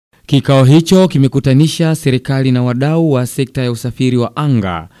Kikao hicho kimekutanisha serikali na wadau wa sekta ya usafiri wa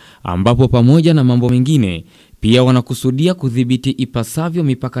anga, ambapo pamoja na mambo mengine pia wanakusudia kudhibiti ipasavyo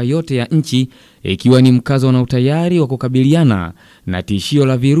mipaka yote ya nchi, ikiwa ni mkazo na utayari wa kukabiliana na tishio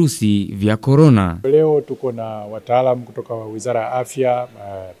la virusi vya corona. Leo tuko na wataalamu kutoka Wizara ya Afya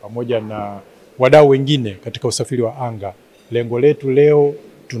pamoja na wadau wengine katika usafiri wa anga. Lengo letu leo,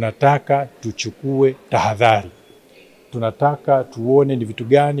 tunataka tuchukue tahadhari. Tunataka tuone ni vitu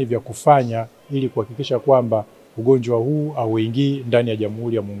gani vya kufanya ili kuhakikisha kwamba ugonjwa huu hauingii ndani ya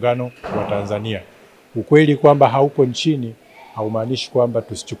Jamhuri ya Muungano wa Tanzania. Ukweli kwamba hauko nchini haumaanishi kwamba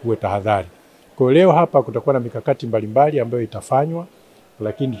tusichukue tahadhari. Kwa leo hapa kutakuwa na mikakati mbalimbali ambayo itafanywa,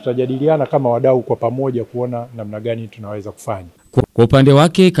 lakini tutajadiliana kama wadau kwa pamoja kuona namna gani tunaweza kufanya. Kwa upande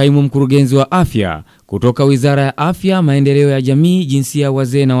wake, kaimu mkurugenzi wa afya kutoka Wizara ya Afya, Maendeleo ya Jamii, Jinsia,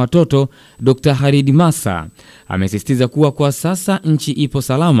 Wazee na Watoto, Dr. Habari amesisitiza kuwa kwa sasa nchi ipo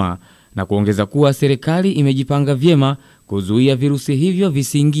salama na kuongeza kuwa serikali imejipanga vyema kuzuia virusi hivyo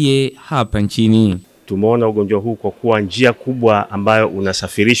visiingie hapa nchini. Tumeona ugonjwa huu kwa kuwa njia kubwa ambayo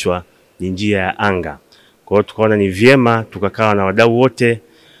unasafirishwa ni njia ya anga. Kwa hiyo tukaona ni vyema tukakaa na wadau wote.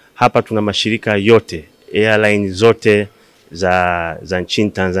 Hapa tuna mashirika yote, airline zote za nchini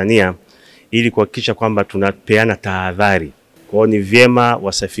Tanzania, ili kuhakikisha kwamba tunapeana tahadhari. Kwa hiyo ni vyema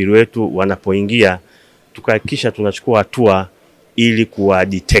wasafiri wetu wanapoingia tukahakikisha tunachukua hatua ili kuwa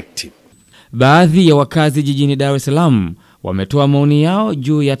detect. Baadhi ya wakazi jijini Dar es Salaam wametoa maoni yao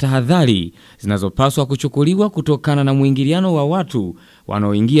juu ya tahadhari zinazopaswa kuchukuliwa kutokana na mwingiliano wa watu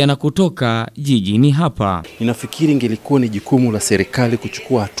wanaoingia na kutoka jijini hapa. Ninafikiri ingelikuwa ni jukumu la serikali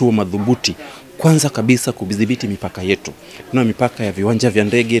kuchukua hatua madhubuti. Kwanza kabisa kudhibiti mipaka yetu. Tunayo mipaka ya viwanja vya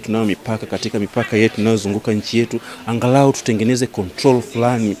ndege, tunayo mipaka katika mipaka yetu inayozunguka nchi yetu. Angalau tutengeneze control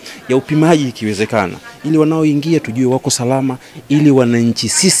fulani ya upimaji ikiwezekana, ili wanaoingia tujue wako salama, ili wananchi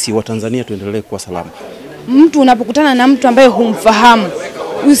sisi wa Tanzania tuendelee kuwa salama. Mtu unapokutana na mtu ambaye humfahamu,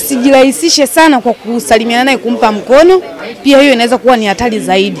 usijirahisishe sana kwa kusalimiana naye, kumpa mkono. Pia hiyo inaweza kuwa ni hatari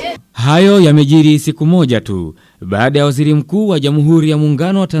zaidi. Hayo yamejiri siku moja tu baada ya Waziri Mkuu wa Jamhuri ya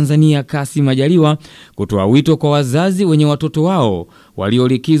Muungano wa Tanzania Kassim Majaliwa kutoa wito kwa wazazi wenye watoto wao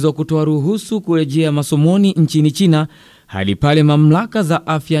waliolikizwa kutoa ruhusu kurejea masomoni nchini China hadi pale mamlaka za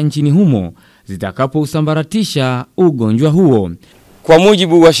afya nchini humo zitakapousambaratisha ugonjwa huo. Kwa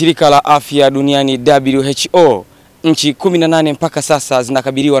mujibu wa shirika la afya duniani WHO, nchi 18 mpaka sasa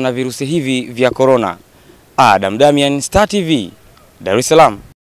zinakabiliwa na virusi hivi vya corona. Adam Damian, Star TV, Dar es Salaam.